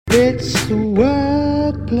It's the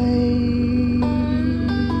workplace.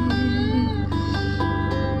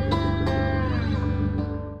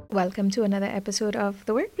 Welcome to another episode of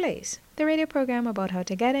The Workplace, the radio program about how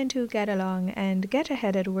to get into, get along, and get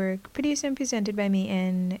ahead at work, produced and presented by me,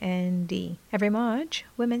 NND. Every March,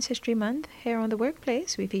 Women's History Month, here on The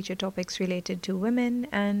Workplace, we feature topics related to women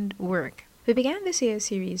and work. We began this year's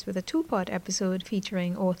series with a two-part episode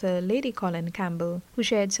featuring author Lady Colin Campbell, who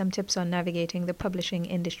shared some tips on navigating the publishing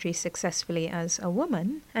industry successfully as a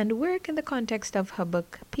woman and work in the context of her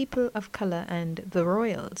book People of Colour and the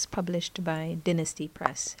Royals, published by Dynasty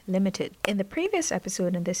Press Limited. In the previous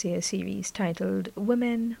episode in this year's series titled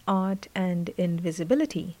Women, Art and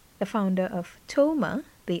Invisibility, the founder of TOMA,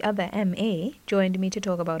 the other MA, joined me to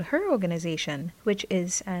talk about her organization, which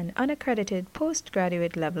is an unaccredited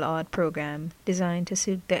postgraduate level art program designed to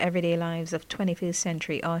suit the everyday lives of 21st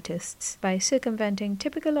century artists by circumventing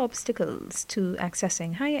typical obstacles to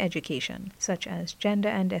accessing higher education, such as gender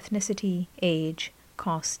and ethnicity, age,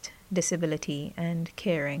 cost, disability, and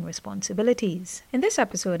caring responsibilities. In this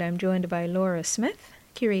episode, I'm joined by Laura Smith,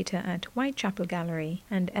 curator at Whitechapel Gallery,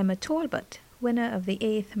 and Emma Talbot, winner of the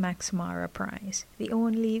 8th Max Mara Prize, the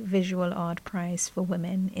only visual art prize for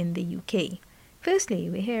women in the UK.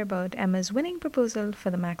 Firstly, we hear about Emma's winning proposal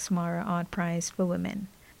for the Max Mara Art Prize for Women,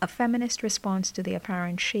 a feminist response to the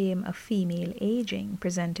apparent shame of female aging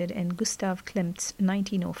presented in Gustav Klimt's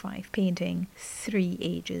 1905 painting, Three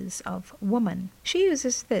Ages of Woman. She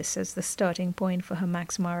uses this as the starting point for her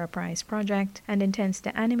Max Mara Prize project and intends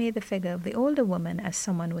to animate the figure of the older woman as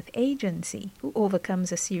someone with agency who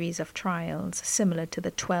overcomes a series of trials similar to the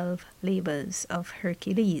 12 labors of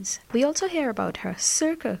Hercules. We also hear about her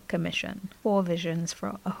Circa Commission, 4 Visions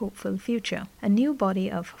for a Hopeful Future, a new body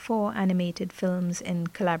of 4 animated films in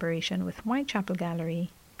collaboration with Whitechapel Gallery,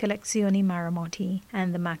 Collezioni Maramotti,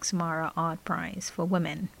 and the Max Mara Art Prize for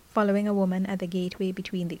Women. Following a woman at the gateway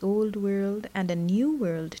between the old world and a new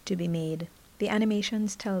world to be made, the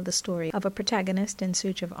animations tell the story of a protagonist in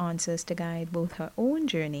search of answers to guide both her own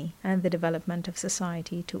journey and the development of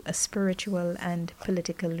society to a spiritual and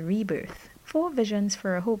political rebirth. 4 Visions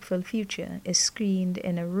for a Hopeful Future is screened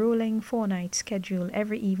in a rolling 4-night schedule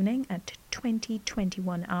every evening at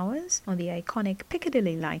 20-21 hours on the iconic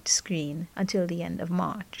Piccadilly Light screen until the end of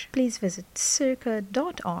March. Please visit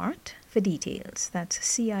circa.art for details. That's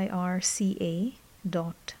circa.art,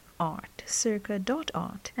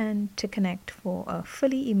 circa.art, and to connect for a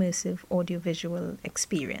fully immersive audiovisual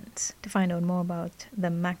experience. To find out more about the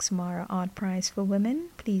Max Mara Art Prize for Women,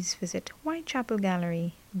 please visit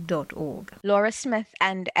whitechapelgallery.org. Laura Smith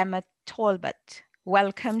and Emma Talbot,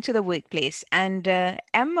 welcome to the workplace. And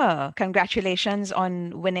Emma, congratulations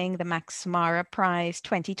on winning the Max Mara Prize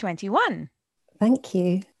 2021. Thank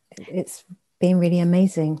you. It's been really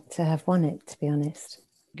amazing to have won it, to be honest.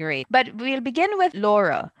 Great. But we'll begin with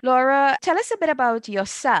Laura. Laura, tell us a bit about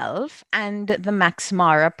yourself and the Max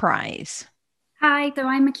Mara Prize. Hi, so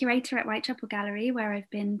I'm a curator at Whitechapel Gallery, where I've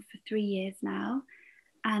been for 3 years now.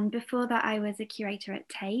 And before that, I was a curator at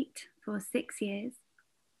Tate for 6 years.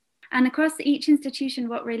 And across each institution,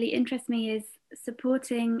 what really interests me is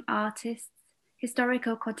supporting artists, historic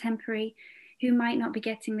or contemporary, who might not be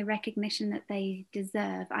getting the recognition that they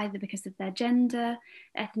deserve, either because of their gender,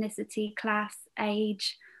 ethnicity, class,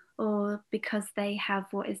 age, or because they have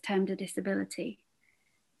what is termed a disability.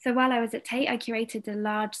 So while I was at Tate, I curated a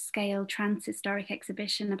large-scale trans-historic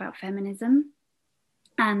exhibition about feminism.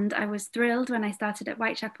 And I was thrilled when I started at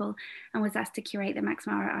Whitechapel and was asked to curate the Max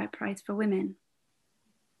Mara Art Prize for Women.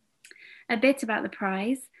 A bit about the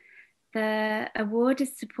prize. The award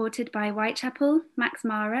is supported by Whitechapel, Max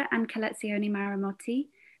Mara, and Collezioni Maramotti,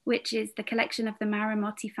 which is the collection of the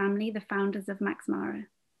Maramotti family, the founders of Max Mara.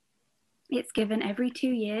 It's given every 2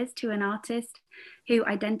 years to an artist who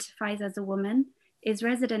identifies as a woman, is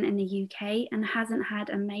resident in the UK, and hasn't had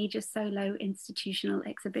a major solo institutional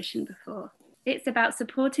exhibition before. It's about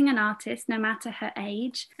supporting an artist, no matter her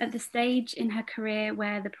age, at the stage in her career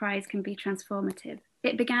where the prize can be transformative.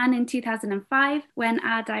 It began in 2005 when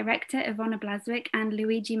our director Ivona Blaswick and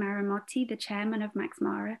Luigi Maramotti, the chairman of Max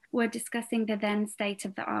Mara, were discussing the then state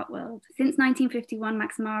of the art world. Since 1951,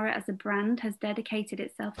 Max Mara as a brand has dedicated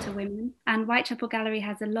itself to women, and Whitechapel Gallery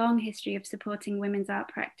has a long history of supporting women's art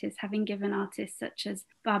practice, having given artists such as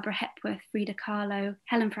Barbara Hepworth, Frida Kahlo,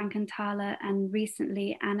 Helen Frankenthaler, and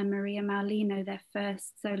recently Anna Maria Maulino their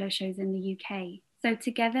first solo shows in the UK. So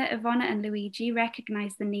together, Ivona and Luigi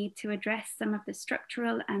recognised the need to address some of the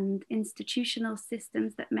structural and institutional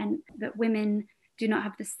systems that meant that women do not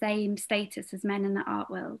have the same status as men in the art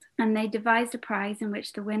world. And they devised a prize in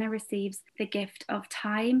which the winner receives the gift of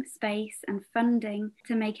time, space, and funding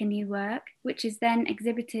to make a new work, which is then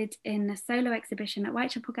exhibited in a solo exhibition at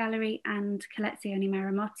Whitechapel Gallery and Collezioni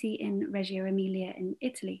Maramotti in Reggio Emilia in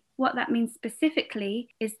Italy. What that means specifically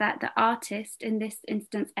is that the artist, in this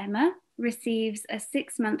instance Emma, receives a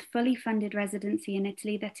 6-month fully funded residency in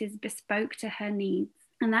Italy that is bespoke to her needs.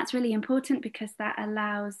 And that's really important because that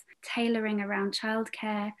allows tailoring around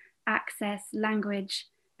childcare, access, language,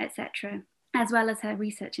 etc., as well as her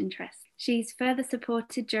research interests. She's further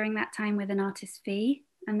supported during that time with an artist fee,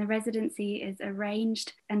 and the residency is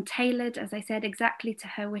arranged and tailored, as I said, exactly to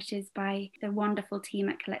her wishes by the wonderful team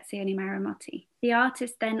at Collezioni Maramotti. The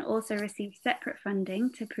artist then also receives separate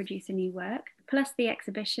funding to produce a new work, plus the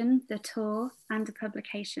exhibition, the tour, and a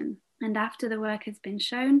publication. And after the work has been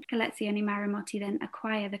shown, Collezioni Maramotti then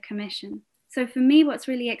acquire the commission. So for me, what's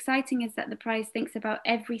really exciting is that the prize thinks about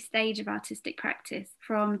every stage of artistic practice,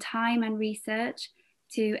 from time and research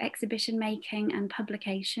to exhibition making and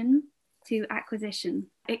publication, to acquisition.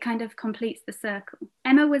 It kind of completes the circle.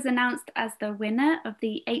 Emma was announced as the winner of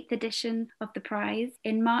the 8th edition of the prize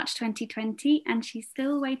in March 2020, and she's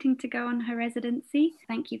still waiting to go on her residency.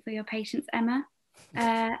 Thank you for your patience, Emma.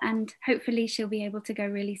 And hopefully she'll be able to go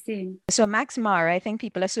really soon. So Max Mara, I think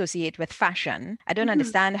people associate with fashion. I don't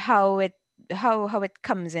understand how it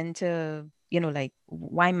comes into, like,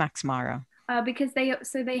 why Max Mara? Because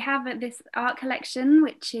they have this art collection,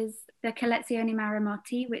 which is the Collezioni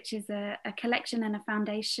Maramotti, which is a collection and a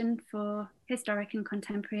foundation for historic and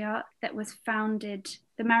contemporary art that was founded.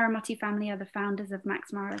 The Maramotti family are the founders of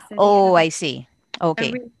Max Mara. So I see. Okay.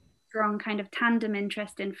 A really strong kind of tandem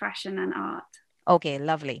interest in fashion and art. Okay,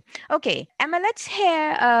 lovely. Okay, Emma, let's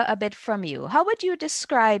hear a bit from you. How would you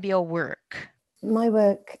describe your work? My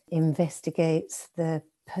work investigates the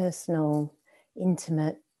personal,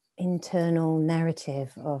 intimate, internal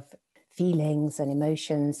narrative of feelings and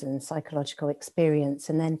emotions and psychological experience,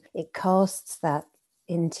 and then it casts that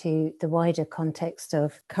into the wider context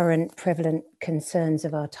of current prevalent concerns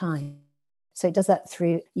of our time. So it does that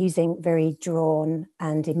through using very drawn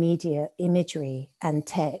and immediate imagery and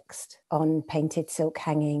text on painted silk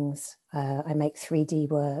hangings. I make 3D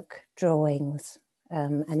work, drawings,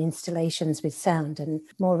 and installations with sound, and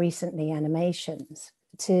more recently animations,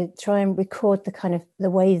 to try and record the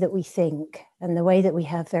way that we think and the way that we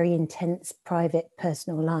have very intense private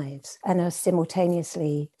personal lives and are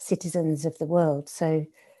simultaneously citizens of the world. So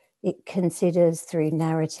it considers through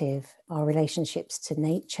narrative our relationships to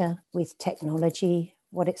nature, with technology,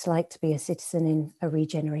 what it's like to be a citizen in a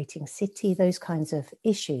regenerating city, those kinds of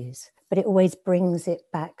issues. But it always brings it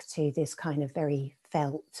back to this kind of very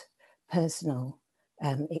felt, personal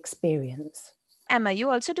experience. Emma, you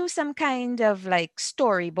also do some kind of like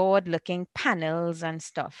storyboard looking panels and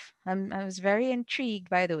stuff. I was very intrigued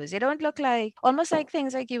by those. They don't look like, almost like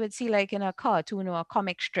things like you would see like in a cartoon or a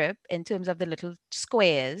comic strip in terms of the little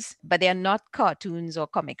squares, but they're not cartoons or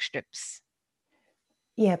comic strips.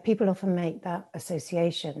 Yeah, people often make that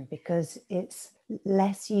association because it's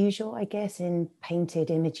less usual, I guess, in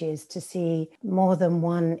painted images to see more than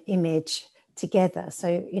one image together.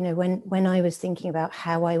 So, when I was thinking about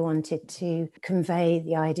how I wanted to convey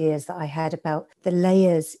the ideas that I had about the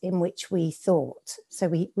layers in which we thought, so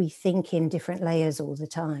we think in different layers all the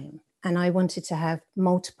time. And I wanted to have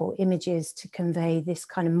multiple images to convey this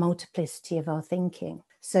kind of multiplicity of our thinking.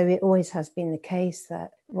 So it always has been the case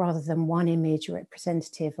that rather than one image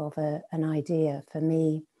representative of an idea, for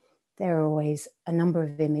me, there are always a number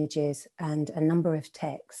of images and a number of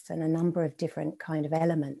texts and a number of different kind of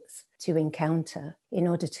elements to encounter in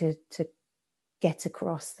order to get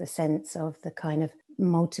across the sense of the kind of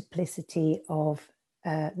multiplicity of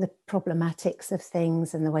the problematics of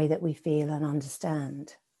things and the way that we feel and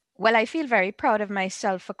understand. Well, I feel very proud of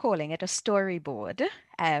myself for calling it a storyboard,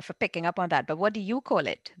 for picking up on that. But what do you call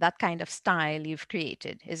it, that kind of style you've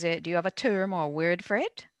created? Do you have a term or a word for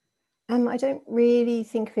it? I don't really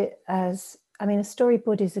think of it as, a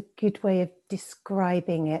storyboard is a good way of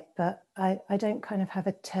describing it, but I don't kind of have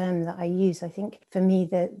a term that I use. I think for me,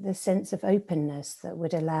 the sense of openness that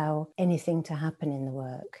would allow anything to happen in the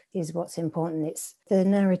work is what's important. The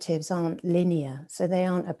narratives aren't linear, so they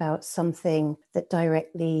aren't about something that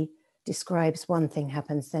directly describes one thing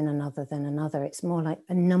happens, then another. It's more like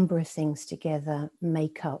a number of things together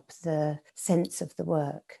make up the sense of the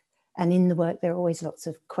work. And in the work, there are always lots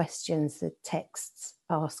of questions. The texts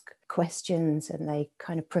ask questions and they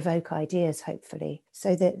kind of provoke ideas, hopefully,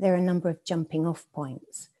 so that there are a number of jumping off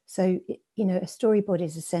points. So, a storyboard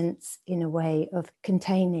is a sense, in a way, of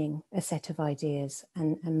containing a set of ideas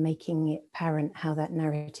and making it apparent how that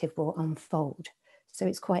narrative will unfold. So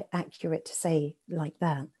it's quite accurate to say like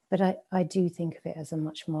that. But I do think of it as a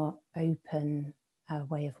much more open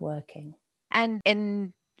way of working. And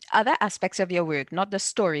in other aspects of your work, not the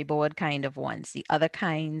storyboard kind of ones, the other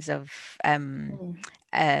kinds of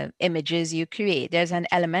images you create, there's an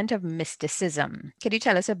element of mysticism. Could you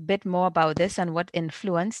tell us a bit more about this and what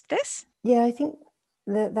influenced this? Yeah, I think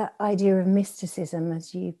that idea of mysticism,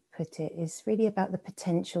 as you put it, is really about the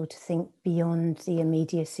potential to think beyond the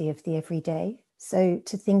immediacy of the everyday. So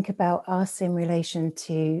to think about us in relation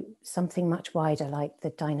to something much wider, like the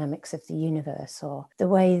dynamics of the universe, or the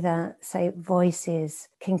way that, say, voices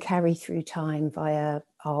can carry through time via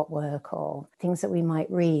artwork or things that we might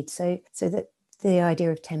read. So that the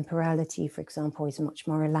idea of temporality, for example, is much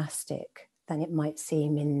more elastic than it might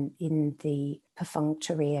seem in the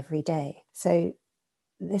perfunctory everyday. So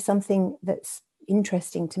there's something that's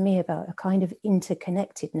interesting to me about a kind of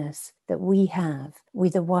interconnectedness that we have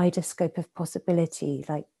with a wider scope of possibility.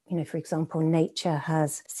 Like, for example, nature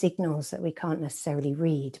has signals that we can't necessarily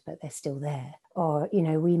read, but they're still there. Or,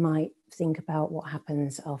 we might think about what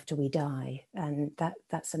happens after we die, and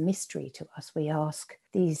that's a mystery to us. We ask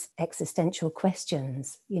these existential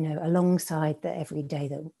questions, alongside the everyday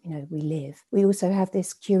that, we live. We also have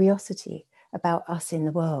this curiosity about us in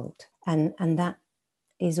the world, and that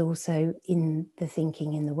is also in the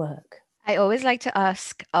thinking in the work. I always like to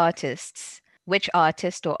ask artists, which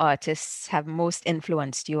artist or artists have most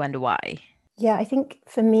influenced you and why? Yeah, I think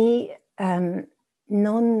for me,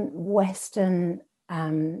 non-Western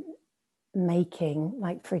making,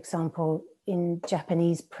 like, for example, in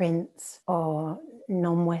Japanese prints or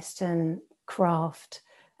non-Western craft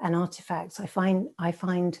and artifacts, I find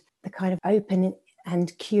the kind of open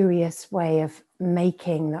and curious way of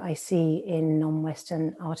making that I see in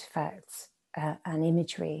non-Western artifacts and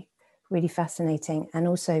imagery really fascinating, and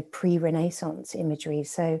also pre-Renaissance imagery.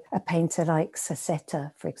 So a painter like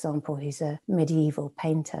Sasetta, for example, who's a medieval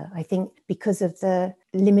painter, I think because of the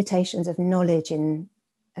limitations of knowledge in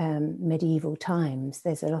medieval times,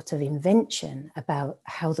 there's a lot of invention about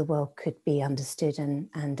how the world could be understood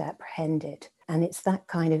and apprehended. And it's that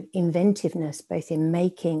kind of inventiveness, both in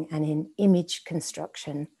making and in image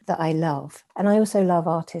construction, that I love. And I also love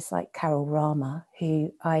artists like Carol Rama,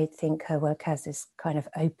 who I think her work has this kind of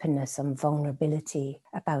openness and vulnerability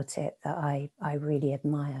about it that I really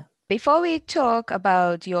admire. Before we talk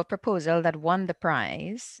about your proposal that won the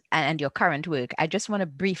prize and your current work, I just want to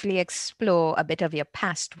briefly explore a bit of your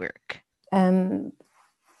past work.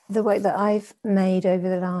 The work that I've made over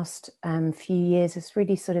the last few years has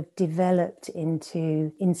really sort of developed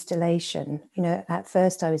into installation. At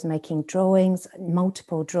first I was making drawings,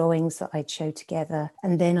 multiple drawings that I'd show together.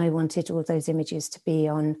 And then I wanted all those images to be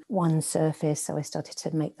on one surface. So I started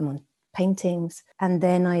to make them on paintings. And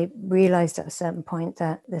then I realized at a certain point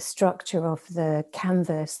that the structure of the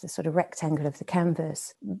canvas, the sort of rectangle of the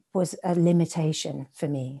canvas, was a limitation for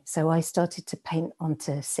me. So I started to paint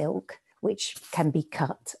onto silk, which can be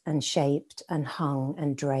cut and shaped and hung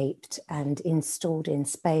and draped and installed in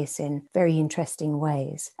space in very interesting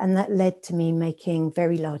ways. And that led to me making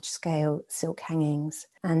very large scale silk hangings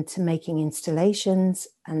and to making installations.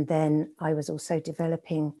 And then I was also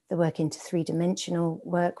developing the work into three-dimensional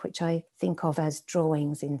work, which I think of as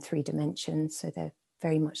drawings in 3 dimensions. So they're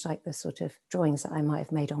very much like the sort of drawings that I might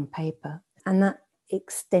have made on paper. And that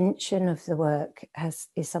extension of the work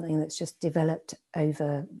is something that's just developed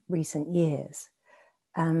over recent years,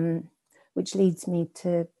 which leads me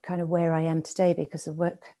to kind of where I am today, because the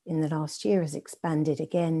work in the last year has expanded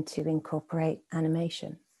again to incorporate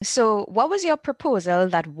animation. So what was your proposal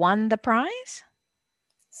that won the prize?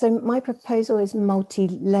 So my proposal is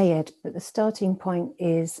multi-layered, but the starting point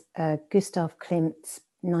is Gustav Klimt's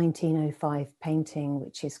 1905 painting,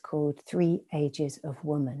 which is called 3 Ages of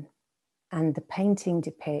Woman. And the painting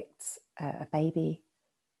depicts a baby,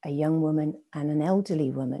 a young woman, and an elderly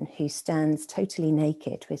woman who stands totally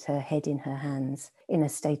naked with her head in her hands in a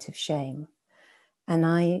state of shame. And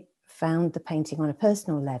I found the painting on a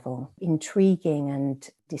personal level intriguing and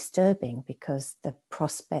disturbing, because the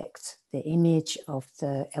prospect, the image of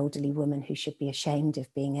the elderly woman who should be ashamed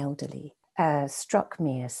of being elderly, struck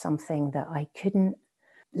me as something that I couldn't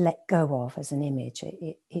let go of as an image.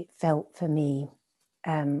 It felt for me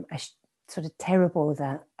sort of terrible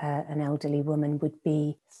that an elderly woman would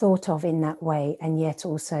be thought of in that way, and yet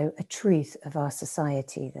also a truth of our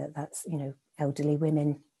society that's elderly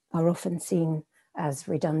women are often seen as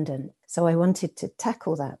redundant. So I wanted to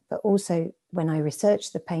tackle that, but also when I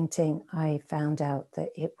researched the painting, I found out that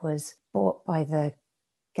it was bought by the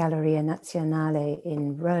Galleria Nazionale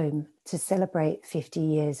in Rome to celebrate 50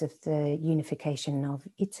 years of the unification of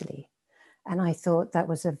Italy. And I thought that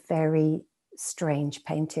was a very strange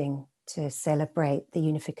painting to celebrate the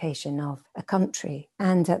unification of a country.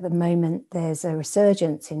 And at the moment, there's a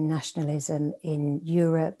resurgence in nationalism in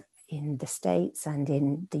Europe, in the States, and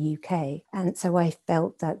in the UK. And so I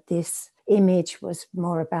felt that this image was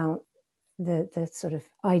more about the sort of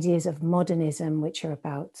ideas of modernism, which are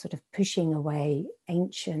about sort of pushing away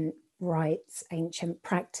ancient rites, ancient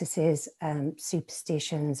practices,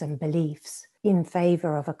 superstitions and beliefs in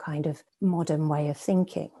favor of a kind of modern way of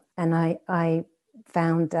thinking. And I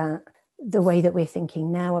found that the way that we're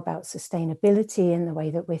thinking now about sustainability and the way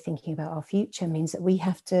that we're thinking about our future means that we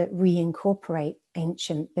have to reincorporate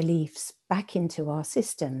ancient beliefs back into our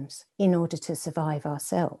systems in order to survive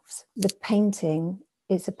ourselves. The painting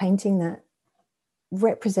is a painting that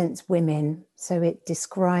represents women. So it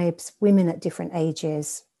describes women at different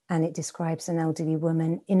ages, and it describes an elderly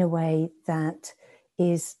woman in a way that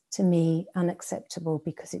is, to me, unacceptable,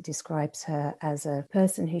 because it describes her as a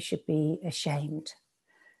person who should be ashamed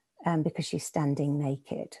because she's standing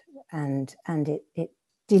naked, and it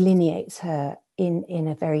delineates her in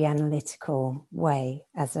a very analytical way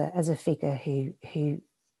as a figure who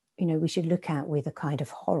we should look at with a kind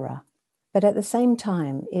of horror. But at the same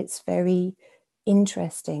time, it's very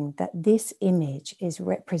interesting that this image is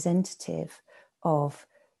representative of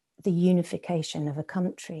the unification of a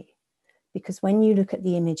country, because when you look at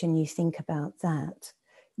the image and you think about that,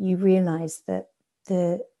 you realize that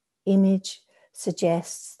the image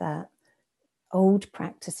suggests that old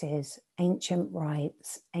practices, ancient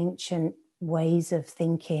rites, ancient ways of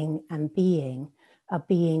thinking and being are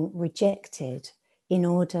being rejected in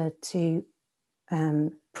order to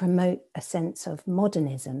promote a sense of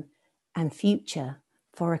modernism and future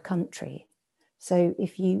for a country. So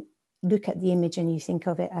if you look at the image and you think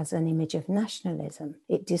of it as an image of nationalism,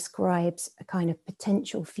 it describes a kind of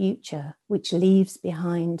potential future which leaves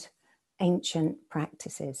behind ancient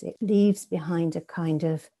practices. It leaves behind a kind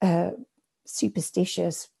of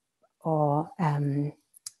superstitious or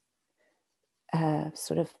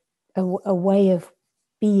sort of a way of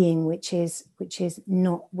being which is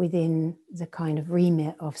not within the kind of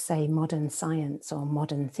remit of, say, modern science or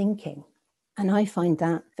modern thinking. And I find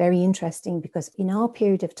that very interesting, because in our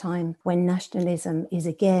period of time, when nationalism is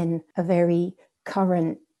again a very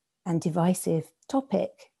current and divisive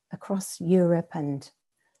topic across Europe and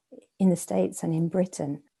in the States and in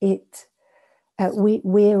Britain,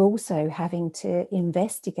 we're also having to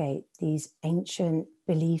investigate these ancient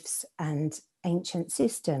beliefs and ancient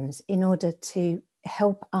systems in order to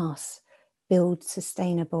help us build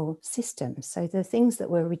sustainable systems. So the things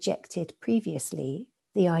that were rejected previously,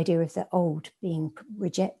 the idea of the old being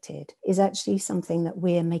rejected, is actually something that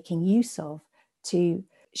we're making use of to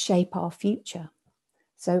shape our future.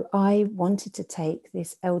 So I wanted to take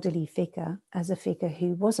this elderly figure as a figure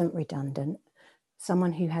who wasn't redundant,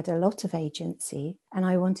 someone who had a lot of agency, and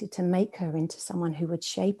I wanted to make her into someone who would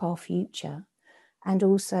shape our future. And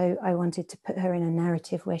also I wanted to put her in a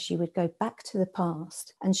narrative where she would go back to the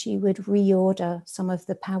past and she would reorder some of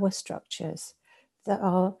the power structures that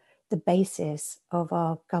are the basis of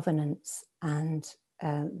our governance and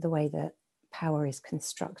the way that power is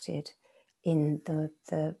constructed in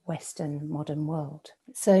the Western modern world.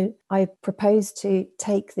 So I propose to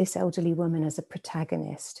take this elderly woman as a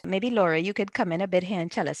protagonist. Maybe Laura, you could come in a bit here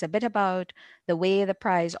and tell us a bit about the way the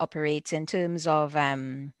prize operates in terms of,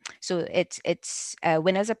 so it's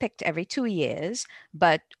winners are picked every 2 years,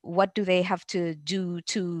 but what do they have to do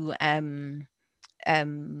to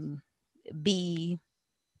be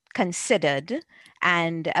considered,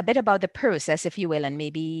 and a bit about the process, if you will, and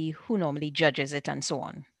maybe who normally judges it and so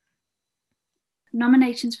on.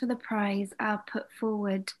 Nominations for the prize are put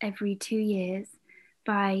forward every 2 years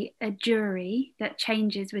by a jury that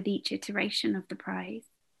changes with each iteration of the prize,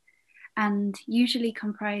 and usually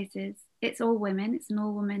comprises, it's all women, it's an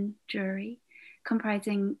all-woman jury,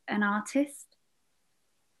 comprising an artist,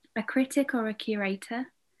 a critic or a curator,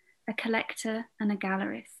 a collector, and a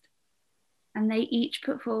gallerist. And they each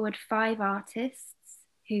put forward 5 artists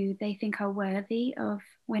who they think are worthy of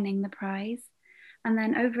winning the prize. And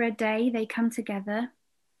then over a day, they come together.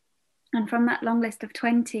 And from that long list of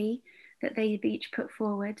 20 that they've each put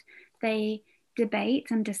forward, they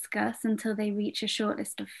debate and discuss until they reach a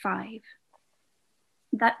shortlist of 5.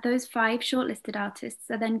 Those 5 shortlisted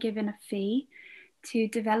artists are then given a fee to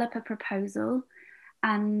develop a proposal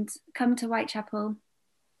and come to Whitechapel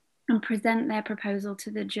and present their proposal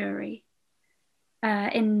to the jury.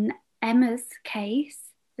 In Emma's case,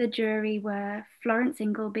 the jury were Florence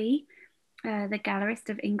Ingleby, the gallerist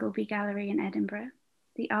of Ingleby Gallery in Edinburgh,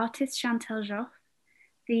 the artist Chantal Joff,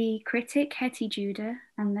 the critic Hetty Judah,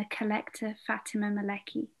 and the collector Fatima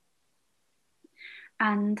Maleki.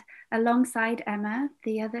 And alongside Emma,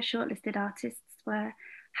 the other shortlisted artists were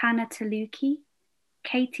Hannah Taluki,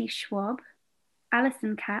 Katie Schwab,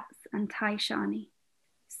 Alison Katz, and Ty Shani.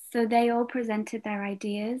 So they all presented their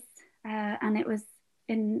ideas, and it was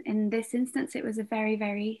in this instance, it was a very,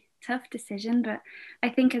 very tough decision. But I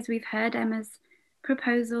think, as we've heard, Emma's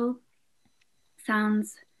proposal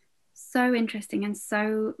sounds so interesting and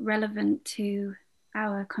so relevant to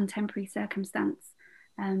our contemporary circumstance.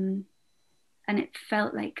 And it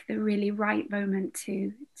felt like the really right moment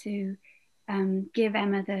to give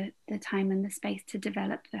Emma the time and the space to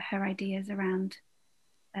develop her ideas around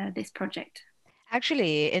this project.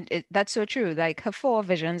 Actually, that's so true. Like her 4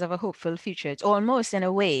 visions of a hopeful future. It's almost in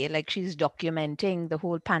a way like she's documenting the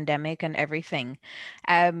whole pandemic and everything.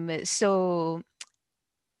 So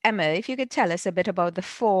Emma, if you could tell us a bit about the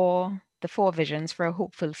four visions for a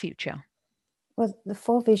hopeful future. Well, the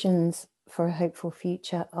 4 visions for a hopeful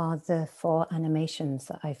future are the 4 animations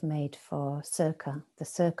that I've made for Circa, the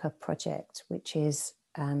Circa project, which is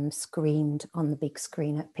screened on the big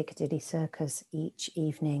screen at Piccadilly Circus each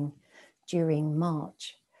evening during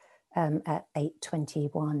March at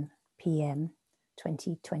 8:21 p.m.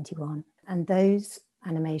 2021. And those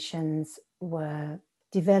animations were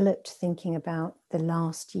developed thinking about the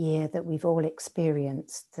last year that we've all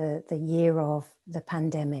experienced, the year of the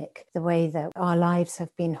pandemic, the way that our lives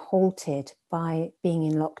have been halted by being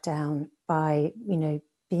in lockdown, by,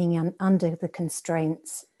 being under the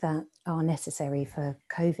constraints that are necessary for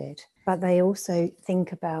COVID. But they also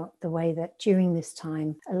think about the way that during this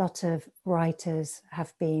time, a lot of writers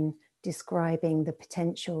have been describing the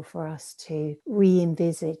potential for us to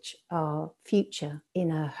re-envisage our future in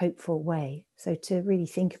a hopeful way. So to really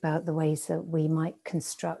think about the ways that we might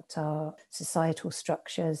construct our societal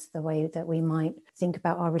structures, the way that we might think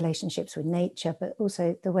about our relationships with nature, but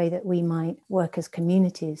also the way that we might work as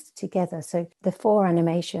communities together. So the 4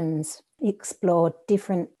 animations explored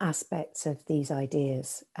different aspects of these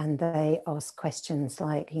ideas, and they ask questions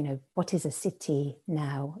like, what is a city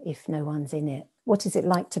now if no one's in it? What is it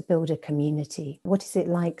like to build a community? What is it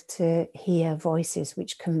like to hear voices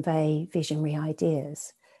which convey visionary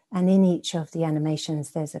ideas? And in each of the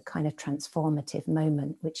animations, there's a kind of transformative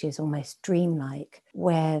moment, which is almost dreamlike,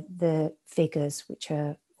 where the figures, which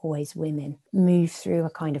are always women, move through a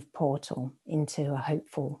kind of portal into a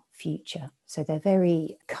hopeful future. So they're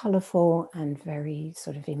very colourful and very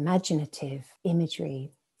sort of imaginative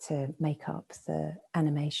imagery to make up the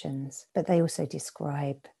animations, but they also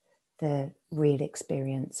describe the real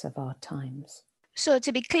experience of our times. So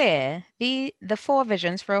to be clear, the 4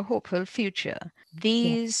 visions for a hopeful future,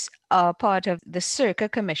 these are part of the Circa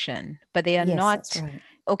Commission, but they are Yes, not. that's right.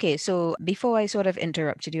 Okay, so before I sort of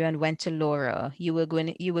interrupted you and went to Laura, you were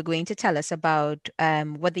going to tell us about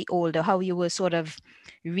how you were sort of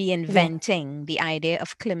reinventing the idea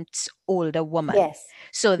of Klimt's older woman. Yes.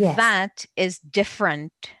 So Yes. that is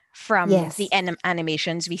different from Yes. the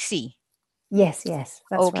animations we see. Yes, that's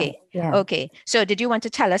Okay. right. Yeah. Okay. So did you want to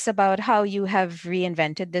tell us about how you have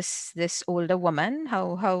reinvented this older woman?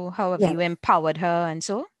 How have you empowered her and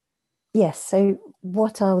so? Yes. So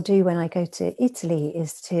what I'll do when I go to Italy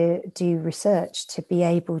is to do research to be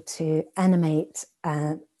able to animate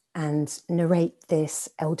and narrate this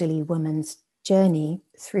elderly woman's journey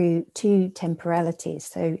through 2 temporalities.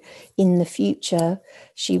 So in the future,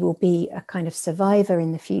 she will be a kind of survivor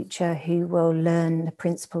in the future who will learn the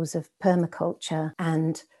principles of permaculture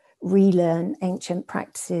and relearn ancient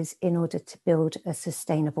practices in order to build a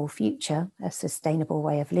sustainable future, a sustainable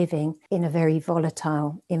way of living in a very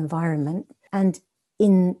volatile environment. And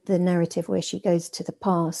in the narrative where she goes to the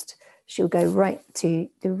past, she'll go right to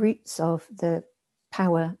the roots of the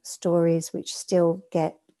power stories which still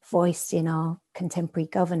get voiced in our contemporary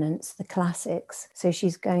governance, the classics. So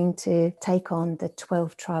she's going to take on the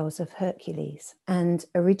 12 trials of Hercules. And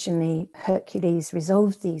originally, Hercules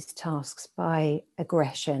resolved these tasks by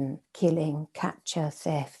aggression, killing, capture,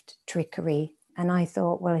 theft, trickery. And I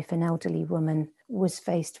thought, well, if an elderly woman was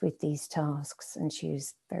faced with these tasks and she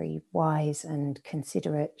was very wise and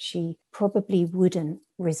considerate, she probably wouldn't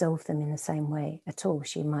resolve them in the same way at all.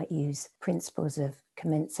 She might use principles of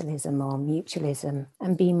commensalism or mutualism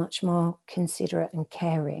and be much more considerate and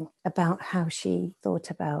caring about how she thought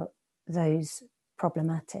about those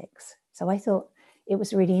problematics. So I thought it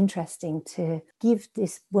was really interesting to give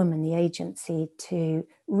this woman the agency to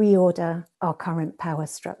reorder our current power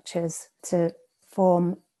structures, to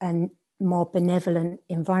form a more benevolent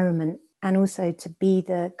environment and also to be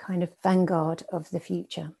the kind of vanguard of the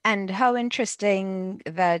future. And how interesting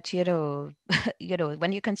that,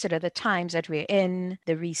 when you consider the times that we're in,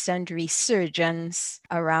 the recent resurgence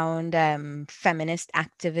around feminist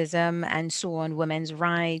activism and so on, women's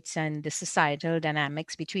rights and the societal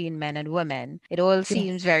dynamics between men and women, it all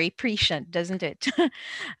seems very prescient, doesn't it?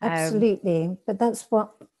 Absolutely. But that's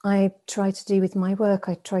what I try to do with my work.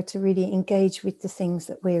 I try to really engage with the things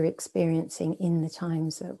that we're experiencing in the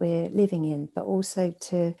times that we're living in, but also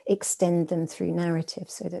to extend them through narrative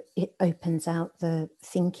so that it opens out the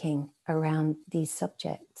thinking around these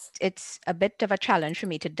subjects. It's a bit of a challenge for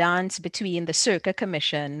me to dance between the Circa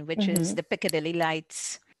Commission, which is the Piccadilly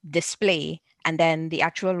Lights display, and then the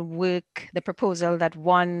actual work, the proposal that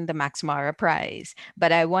won the Max Mara Prize.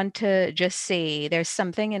 But I want to just say there's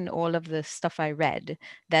something in all of the stuff I read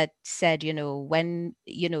that said, when,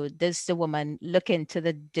 does the woman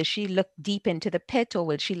does she look deep into the pit, or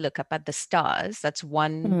will she look up at the stars? That's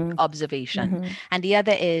one observation. And the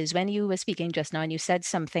other is when you were speaking just now and you said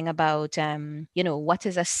something about, what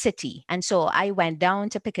is a city? And so I went down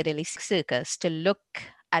to Piccadilly Circus to look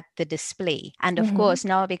at the display. And of course,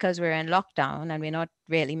 now because we're in lockdown and we're not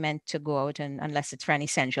really meant to go out unless it's for an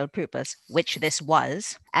essential purpose, which this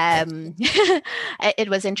was, it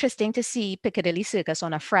was interesting to see Piccadilly Circus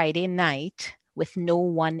on a Friday night with no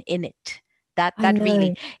one in it. That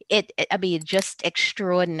really, I mean, just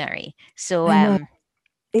extraordinary. So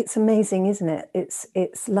it's amazing, isn't it?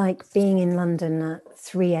 It's like being in London at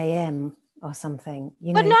 3 a.m. or something,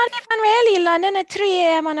 But not even really. London at 3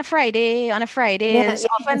 a.m. on a Friday is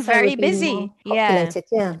often very busy. Populated.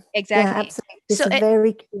 Yeah, exactly. Yeah, absolutely. It's a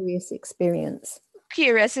very curious experience.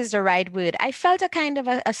 Curious is the right word. I felt a kind of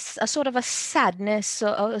a sort of a sadness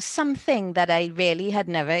or something that I really had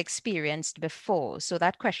never experienced before. So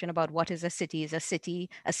that question about what is a city a city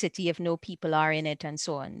if no people are in it and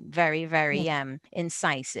so on. Very, very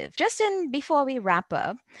incisive. Just before we wrap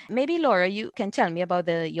up, maybe Laura, you can tell me about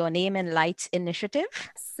the Your Name in Lights initiative.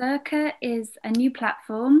 Circa is a new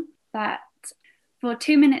platform that for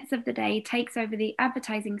 2 minutes of the day takes over the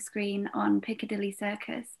advertising screen on Piccadilly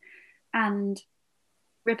Circus and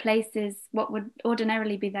replaces what would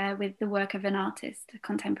ordinarily be there with the work of an artist, a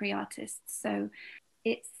contemporary artist. So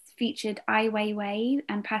it's featured Ai Weiwei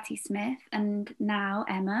and Patti Smith, and now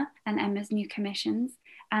Emma and Emma's new commissions.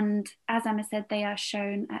 And as Emma said, they are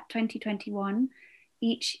shown at 2021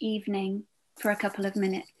 each evening for a couple of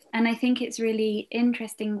minutes. And I think it's really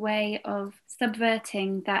interesting way of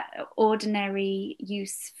subverting that ordinary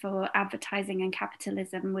use for advertising and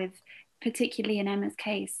capitalism with, particularly in Emma's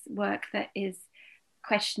case, work that is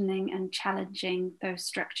questioning and challenging those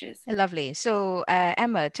structures. Lovely. So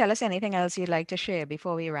Emma, tell us anything else you'd like to share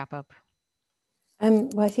before we wrap up.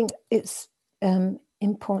 Well, I think it's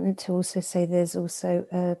important to also say there's also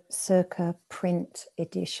a Circa print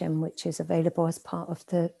edition, which is available as part of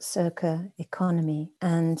the Circa economy,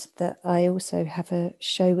 and that I also have a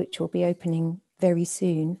show which will be opening very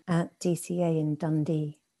soon at DCA in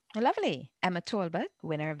Dundee. Lovely. Emma Talbot,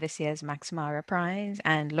 winner of this year's Max Mara Prize,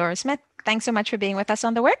 and Laura Smith, thanks so much for being with us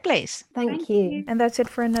on The Workplace. Thank you. And that's it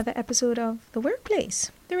for another episode of The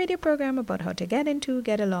Workplace, the radio program about how to get into,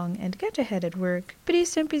 get along, and get ahead at work,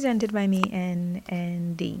 produced and presented by me,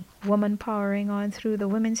 NND. Woman powering on through the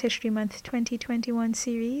Women's History Month 2021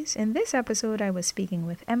 series. In this episode, I was speaking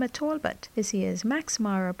with Emma Talbot, this year's Max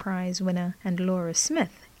Mara Prize winner, and Laura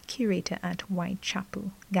Smith, curator at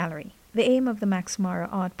Whitechapel Gallery. The aim of the Max Mara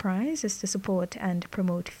Art Prize is to support and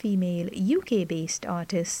promote female UK-based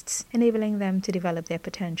artists, enabling them to develop their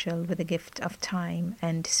potential with a gift of time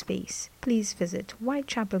and space. Please visit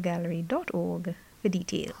whitechapelgallery.org for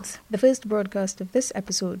details. The first broadcast of this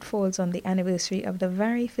episode falls on the anniversary of the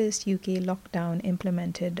very first UK lockdown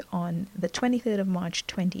implemented on the 23rd of March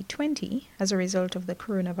 2020 as a result of the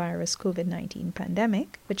coronavirus COVID-19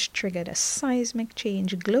 pandemic, which triggered a seismic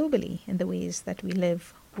change globally in the ways that we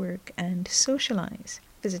live, work and socialize.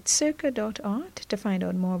 Visit circa.art to find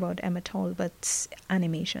out more about Emma Talbot's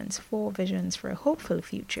animations, 4 Visions for a Hopeful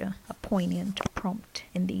Future, a poignant prompt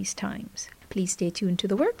in these times. Please stay tuned to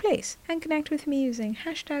The Workplace and connect with me using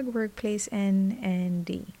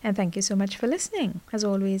 #WorkplaceNND. And thank you so much for listening. As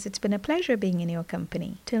always, it's been a pleasure being in your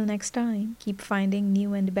company. Till next time, keep finding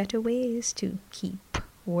new and better ways to keep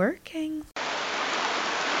working.